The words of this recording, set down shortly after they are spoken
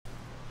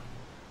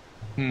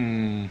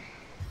Hmm.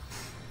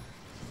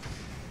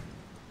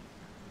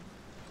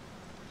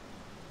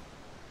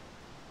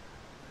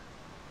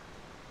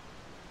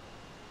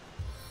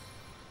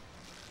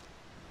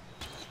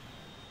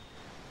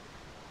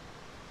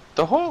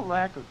 The whole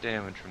lack of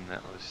damage from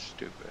that was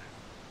stupid.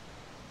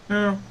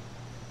 Yeah.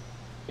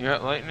 You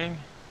got lightning?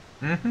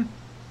 Mm-hmm.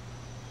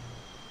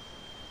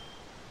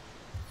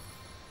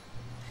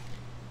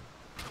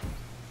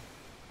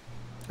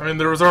 I mean,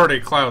 there was already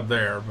a cloud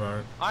there,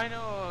 but... I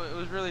know, it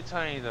was really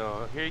tiny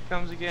though. Here he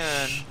comes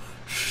again.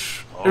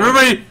 Oh.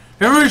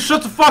 Everybody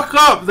shut the fuck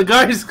up! The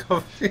guy's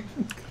coming.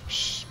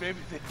 Shh, maybe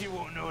he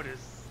won't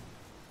notice.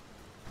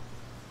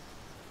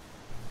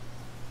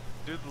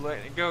 Do the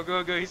lightning. Go,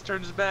 go, go. He's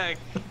turned his back.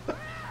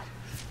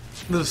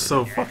 This is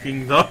so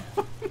fucking dumb.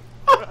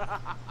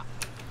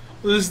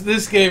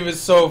 This game is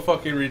so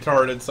fucking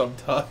retarded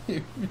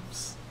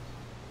sometimes.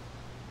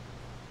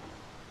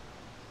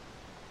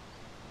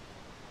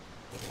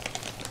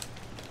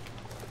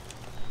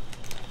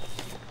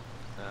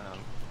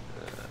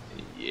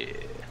 Yeah.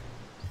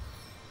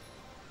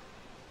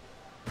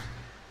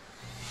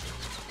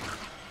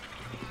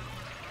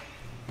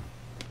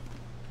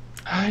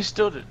 I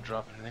still didn't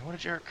drop anything. What a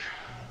jerk.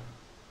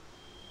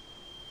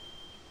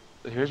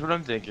 So here's what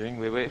I'm thinking.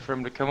 We wait for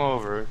him to come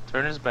over,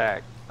 turn his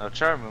back. I'll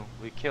charm him.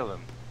 We kill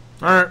him.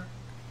 Alright.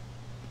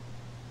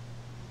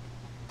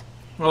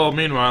 Well,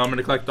 meanwhile, I'm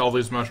gonna collect all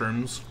these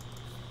mushrooms.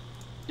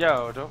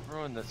 Yo, don't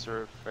ruin the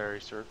fairy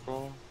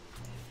circle.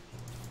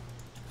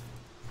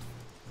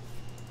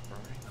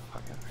 Ruining the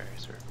fucking fairy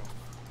circle.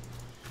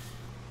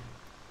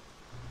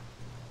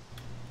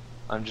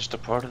 I'm just a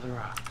part of the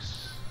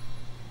rocks.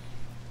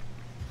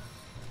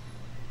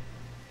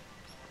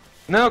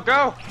 No,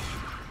 go!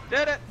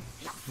 Did it!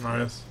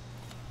 Nice.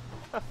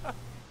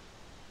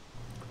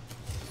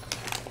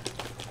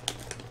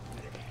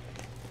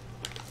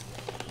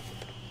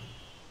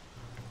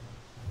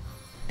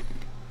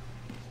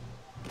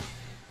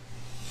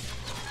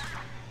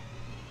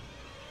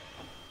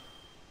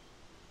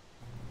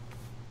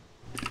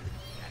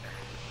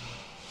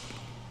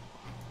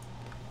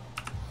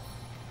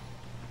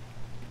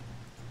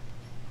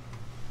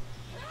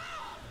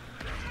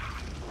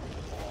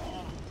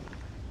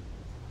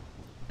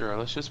 Sure,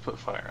 let's just put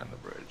fire on the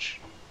bridge.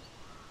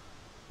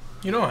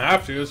 You don't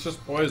have to, it's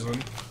just poison.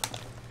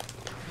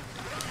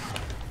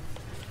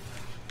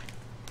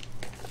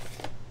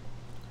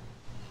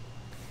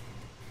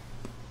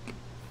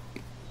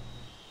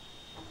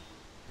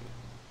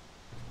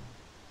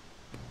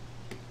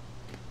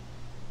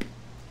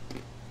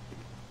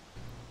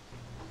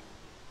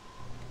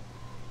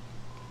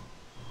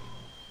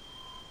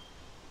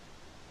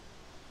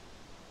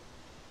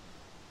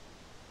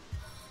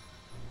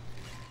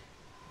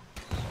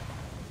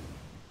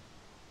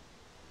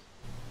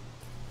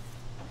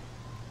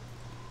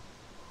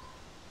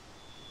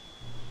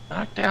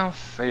 Knockdown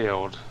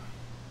failed.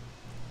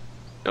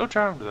 Still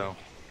charmed though.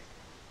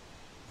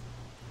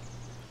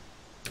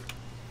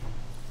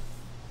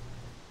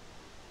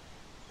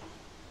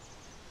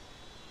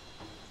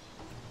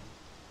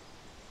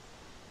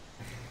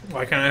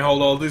 Why can't I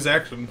hold all these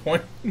action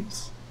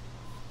points?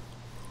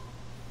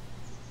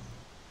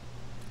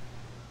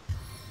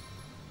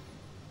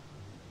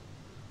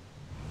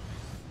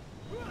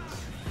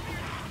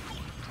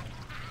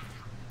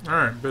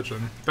 Alright,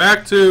 bitchin'.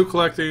 Back to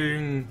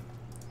collecting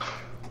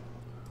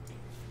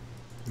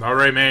the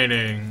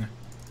remaining.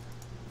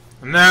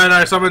 And then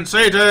I summon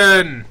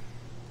Satan!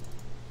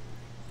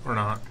 Or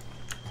not.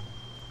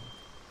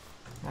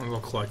 I'll go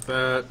collect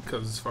that,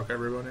 because fuck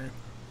everybody.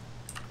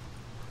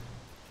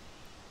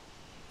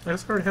 I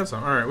guess I already have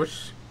some. Alright,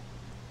 which...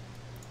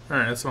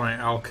 Alright, that's my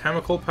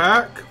alchemical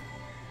pack.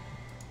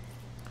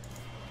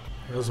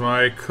 That is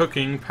my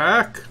cooking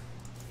pack.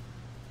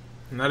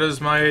 And that is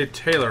my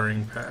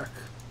tailoring pack.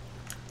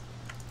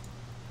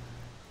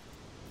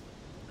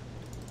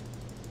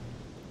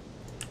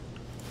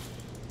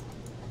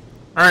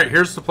 Alright,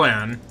 here's the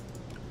plan.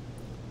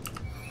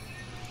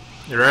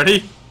 You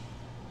ready?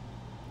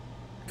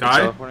 Guy?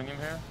 Teleporting him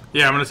here?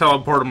 Yeah, I'm gonna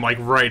teleport him like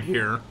right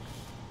here.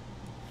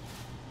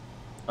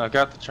 I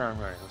got the charm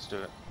ready. Let's do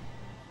it.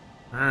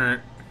 Alright.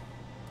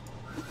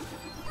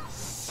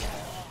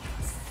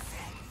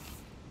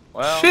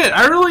 Well, Shit,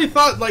 I really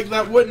thought like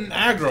that wouldn't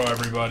aggro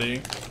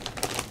everybody.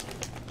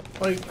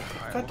 Like,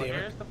 right, god well, damn it.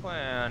 here's the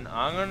plan.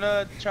 I'm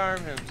gonna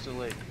charm him so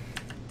like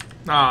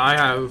Nah, I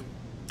have.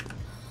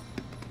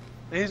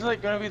 he's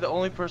like gonna be the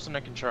only person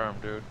I can charm,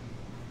 dude.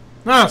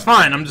 No, it's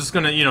fine. I'm just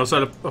gonna, you know,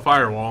 set up a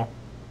firewall.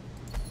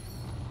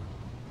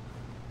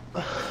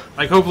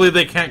 Like, hopefully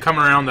they can't come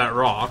around that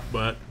rock,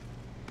 but...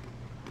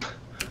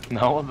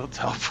 No, they'll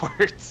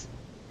teleport.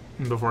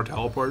 Before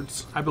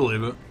teleports. I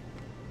believe it.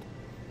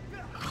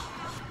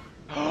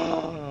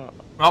 Oh,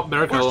 Oh,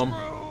 there, kill him.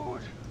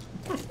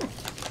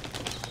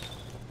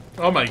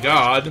 Oh my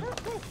god. We're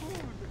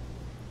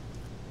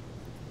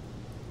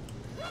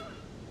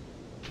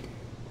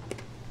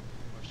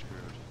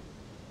screwed.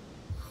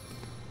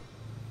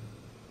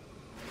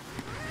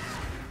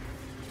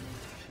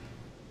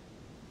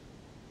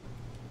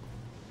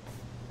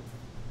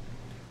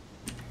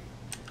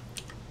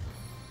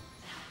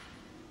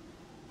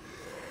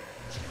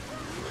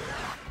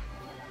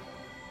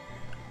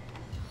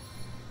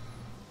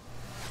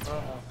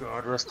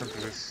 god, rest in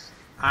peace.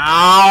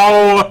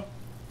 Ow!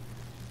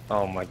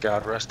 Oh my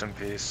god, rest in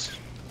peace.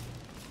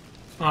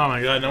 Oh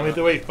my god, now we have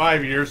to wait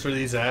 5 years for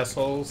these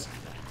assholes.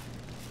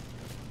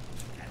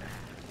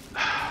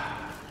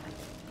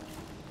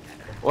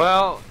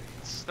 Well,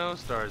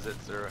 Snowstar's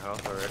at 0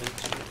 health already.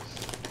 Jeez.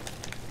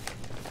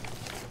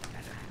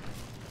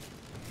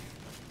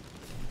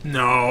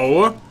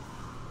 No.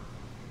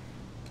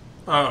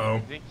 Uh-oh.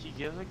 You think he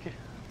gives a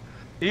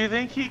Do you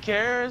think he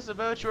cares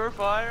about your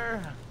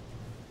fire?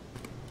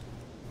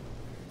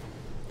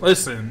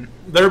 Listen,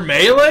 they're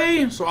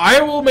melee, so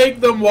I will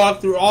make them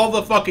walk through all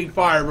the fucking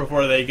fire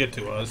before they get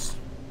to us.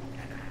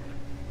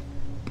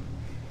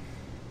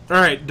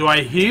 Alright, do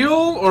I heal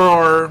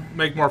or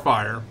make more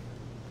fire?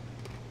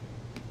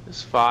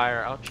 This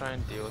fire, I'll try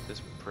and deal with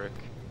this prick.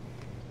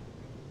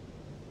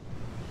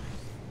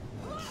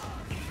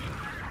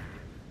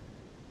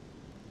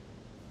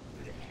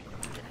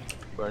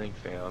 Burning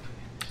failed.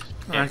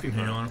 I can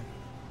heal him.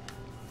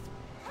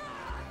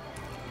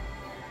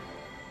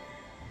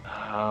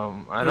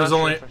 I There's don't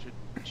only... know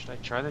if should I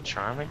try the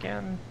charm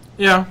again?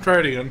 Yeah, try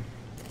it again.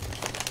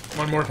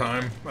 One more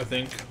time, I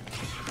think.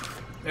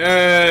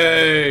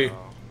 Yay!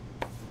 Oh.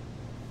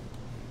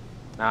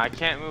 Now I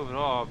can't move at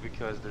all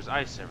because there's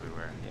ice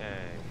everywhere.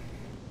 Yay.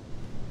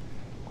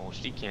 Oh,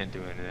 she can't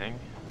do anything.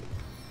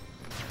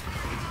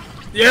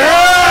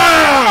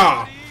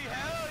 Yeah!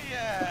 Hell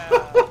yeah!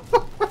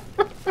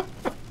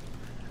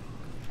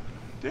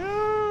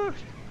 Dude!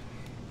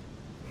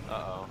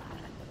 Uh-oh.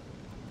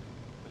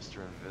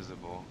 Mr.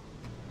 Invisible.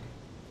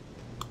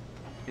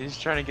 He's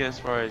trying to get as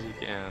far as he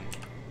can.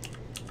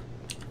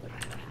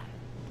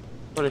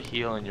 Put a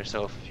heal on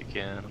yourself if you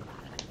can.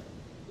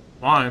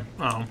 Why?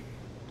 Oh.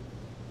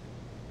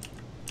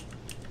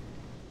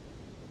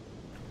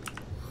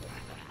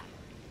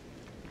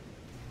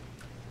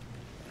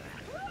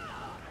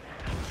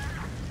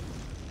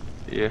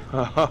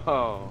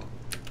 Yeah.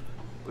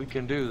 We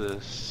can do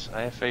this.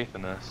 I have faith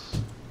in us.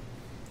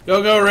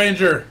 Go, go,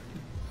 Ranger!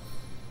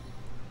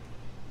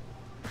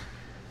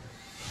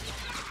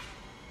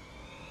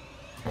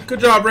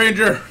 Good job,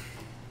 Ranger!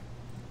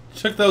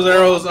 Took those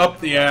arrows up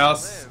the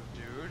ass. Live,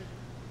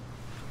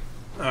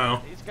 dude.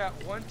 Oh. He's got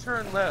one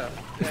turn left.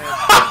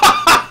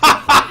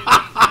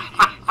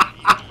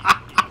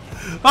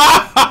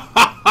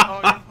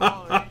 Oh, you're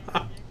falling.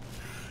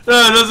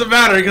 No, it doesn't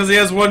matter because he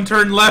has one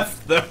turn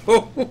left,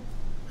 though.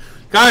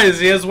 Guys,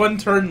 he has one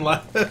turn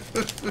left.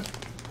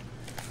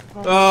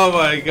 Oh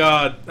my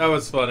god, that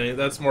was funny.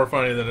 That's more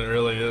funny than it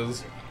really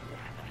is.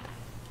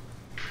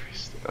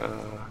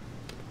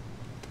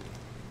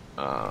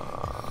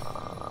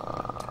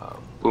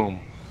 Boom.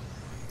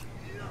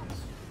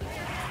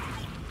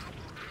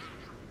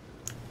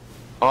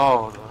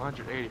 Oh, the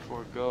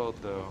 184 gold,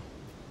 though.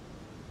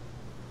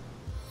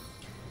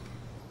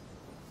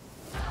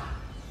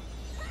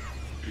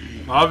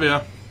 Love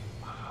ya.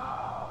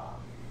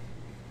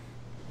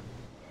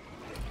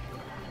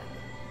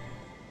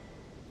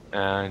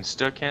 And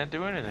still can't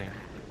do anything.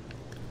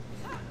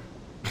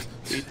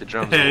 Beat the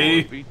drums Hey.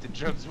 of war. Beat the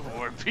drums of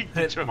war. Beat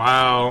the drums.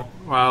 Wow.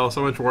 Wow,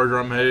 so much war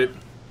drum hate.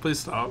 Please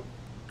stop.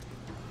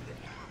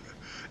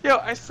 Yo,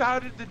 I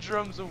sounded the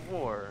drums of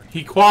war.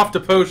 He quaffed a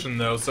potion,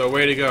 though, so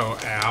way to go,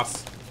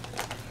 ass.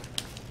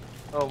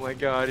 Oh my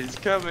god, he's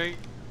coming.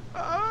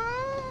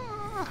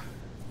 Ah!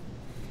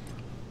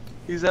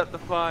 He's at the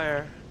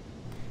fire.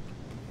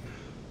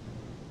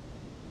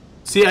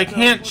 See, I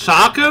can't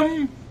shock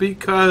him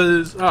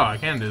because... Oh, I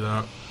can do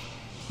that.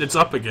 It's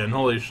up again,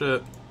 holy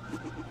shit.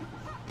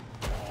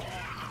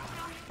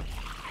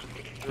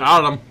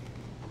 Got him.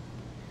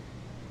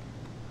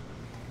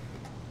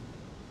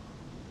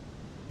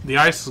 The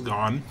ice is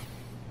gone.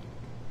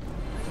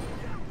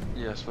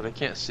 Yes, but I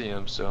can't see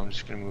him, so I'm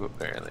just gonna move up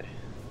barely.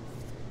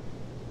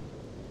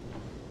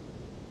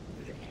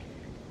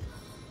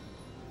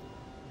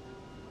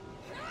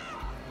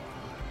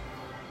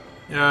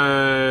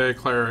 Yay,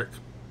 cleric.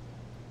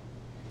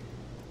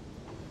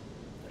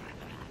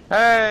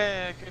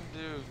 Hey, I can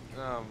do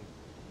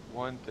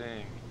one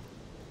thing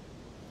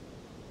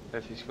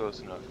if he's close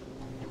enough,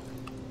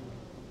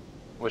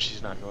 which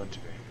he's not going to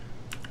be.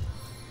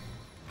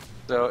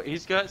 So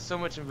he's got so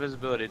much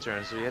invisibility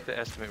turn, so you have to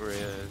estimate where he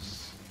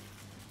is.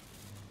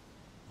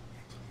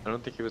 I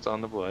don't think he was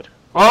on the blood.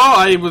 Oh,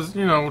 I was,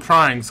 you know,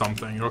 trying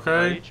something, Oh,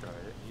 okay? he tried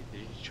it.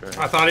 He tried.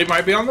 I thought he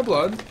might be on the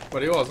blood,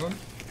 but he wasn't.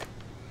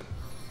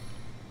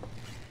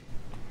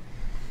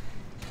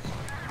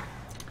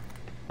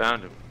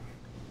 Found him.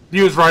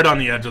 He was right on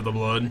the edge of the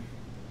blood.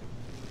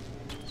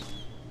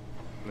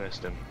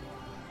 Missed him.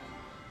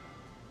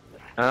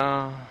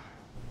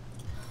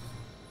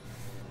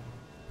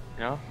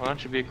 No, why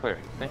don't you be a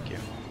cleric? Thank you.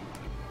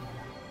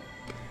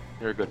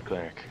 You're a good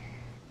cleric.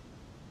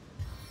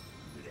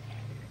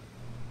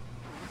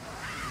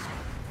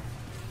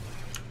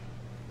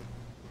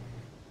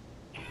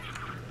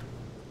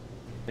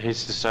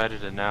 He's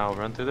decided to now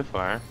run through the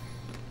fire,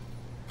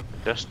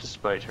 just to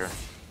spite her.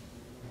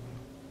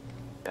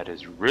 That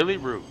is really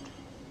rude.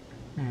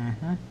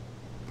 Mm-hmm.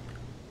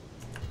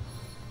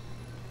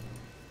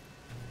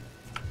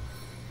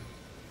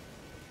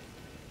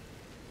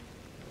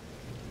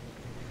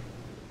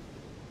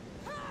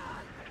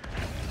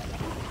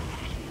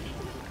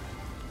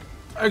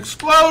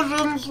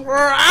 Explosions for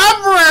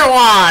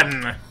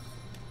everyone!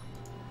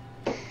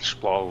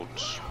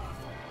 Explodes.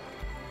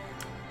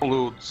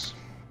 Explodes.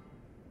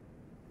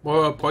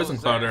 Whoa, a poison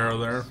cloud arrow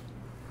there.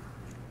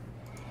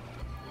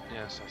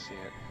 Yes, I see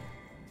it.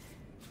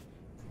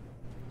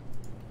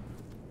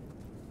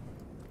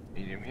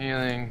 Medium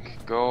healing,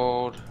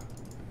 gold.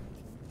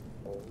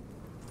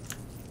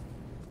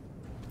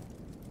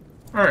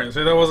 Alright,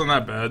 so that wasn't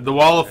that bad. The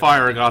wall of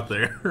fire got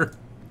there.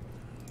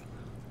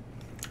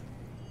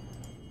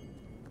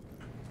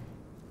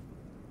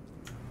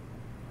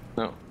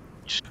 No,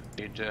 just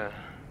need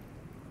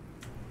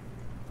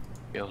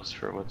heals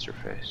for what's her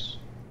face.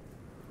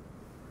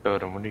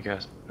 Totem, what do you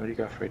got? What do you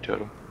got for a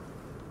totem?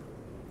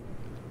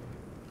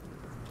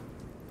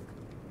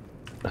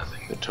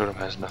 Nothing. The totem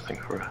has nothing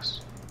for us.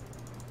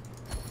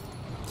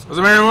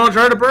 Doesn't mean I won't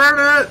try to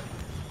burn it!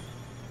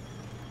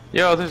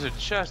 Yo, there's a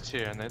chest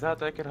here, and they thought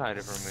they could hide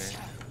it from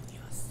me.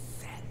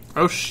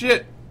 Oh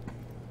shit!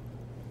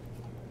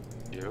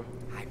 You?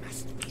 I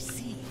must be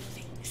seeing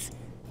things.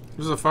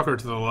 There's a fucker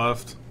to the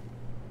left.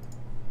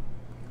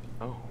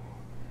 Oh.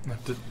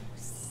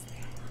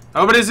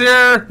 Nobody's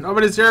here!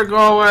 Nobody's here,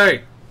 go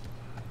away!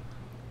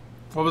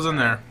 What was in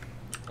there?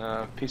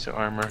 Piece of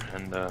armor,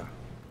 and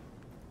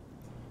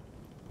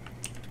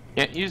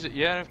can't use it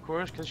yet, of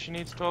course, because she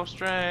needs 12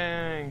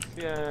 strength!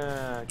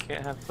 Yeah,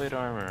 can't have plate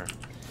armor.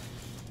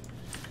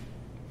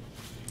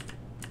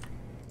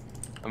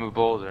 I'm a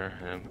boulder,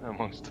 and I'm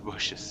amongst the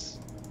bushes.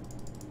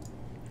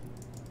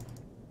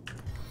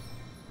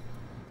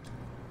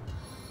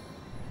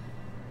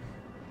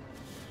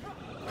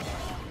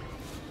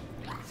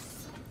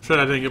 Shit,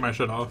 I didn't get my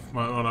shit off.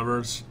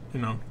 Whatever's, you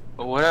know.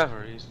 But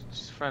whatever, he's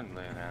just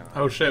friendly now.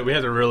 Oh shit, we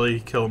had to really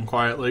kill him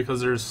quietly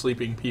because there's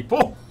sleeping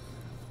people.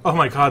 Oh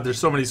my god, there's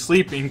so many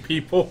sleeping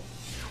people.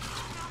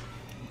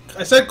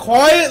 I said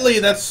quietly,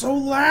 that's so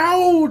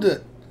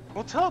loud!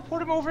 Well,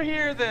 teleport him over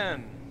here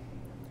then!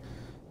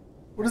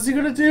 What is he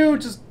gonna do?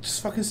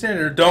 Just fucking stand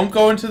there. Don't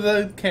go into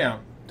the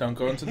camp. Don't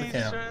go into the He's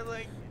camp. trying to,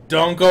 like,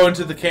 Don't go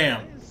into the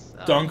camp.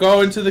 Don't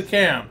go into the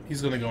camp.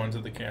 He's gonna go into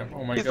the camp.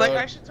 Oh my He's god. like,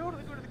 I should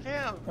totally go to the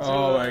camp.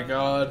 Oh my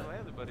god. My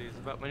other buddies,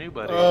 about my new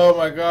buddy. Oh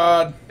my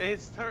god.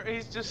 He's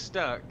just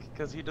stuck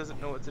because he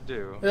doesn't know what to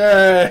do.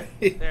 Yay.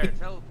 There,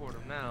 teleport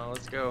him now.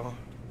 Let's go.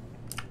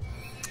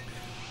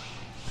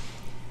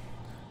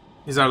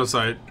 He's out of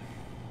sight.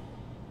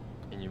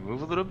 Can you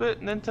move a little bit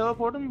and then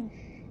teleport him?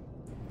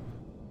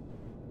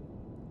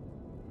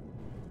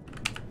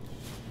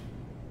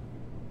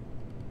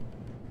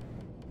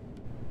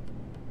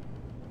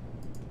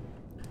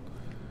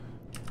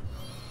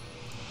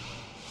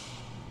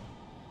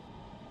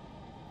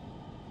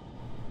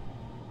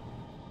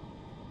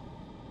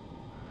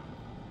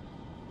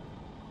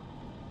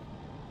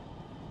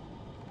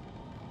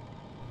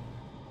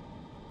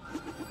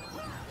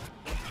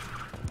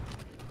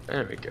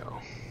 There we go.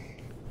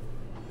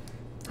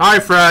 Hi,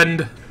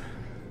 friend.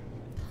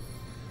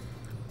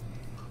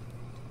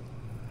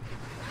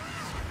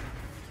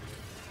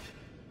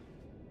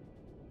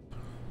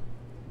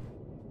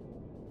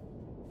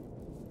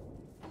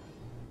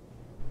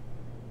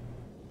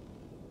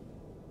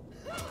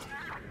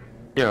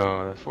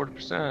 Yo, that's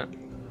 40%.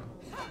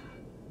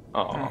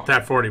 Oh,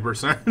 That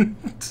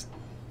 40%.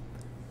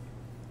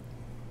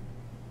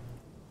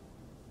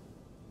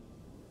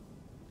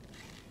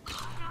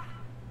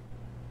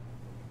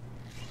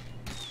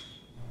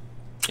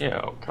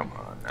 yo, come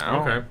on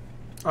now. Okay.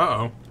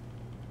 Uh-oh.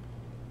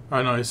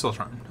 Oh, no, he's still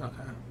trying. Okay.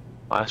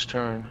 Last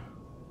turn.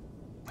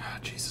 Ah,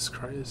 Jesus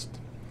Christ.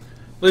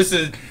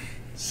 Listen.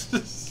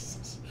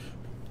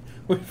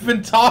 We've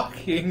been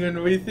talking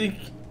and we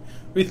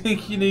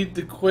think you need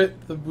to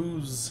quit the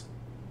booze.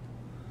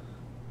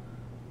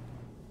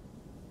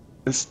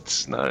 This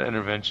is not an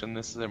intervention,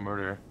 this is a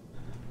murder.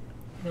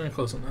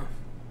 Close enough.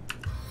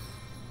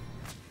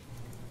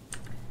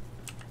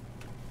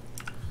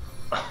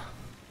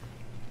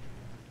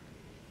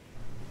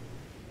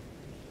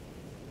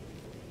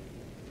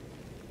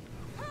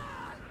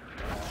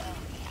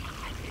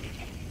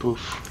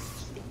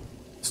 Poof.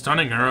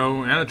 Stunning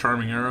arrow and a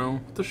charming arrow.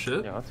 What the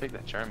shit? Yeah, I'll take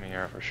that charming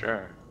arrow for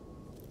sure.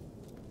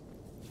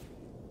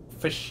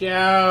 For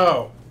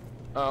show.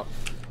 Oh.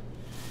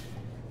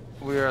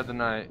 We are the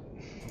night.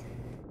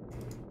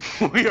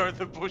 We are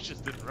the bushes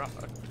that rock.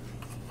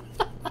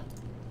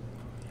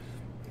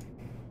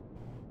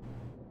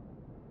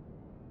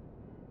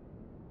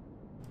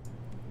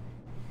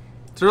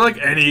 Is there like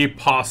any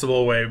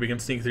possible way we can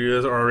sneak through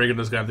this, or are we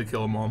gonna just have to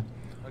kill them all?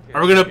 Okay,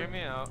 Are we gonna hear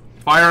me out.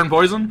 fire and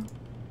poison?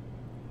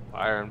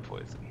 Fire and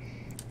poison.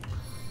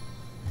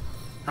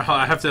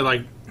 I have to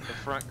like. The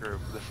front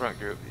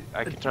group.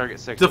 I can target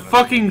 6 The of them.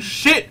 fucking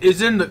shit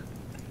is in the.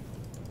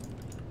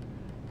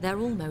 They're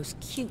almost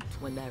cute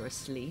when they're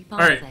asleep, All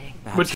aren't right, they? which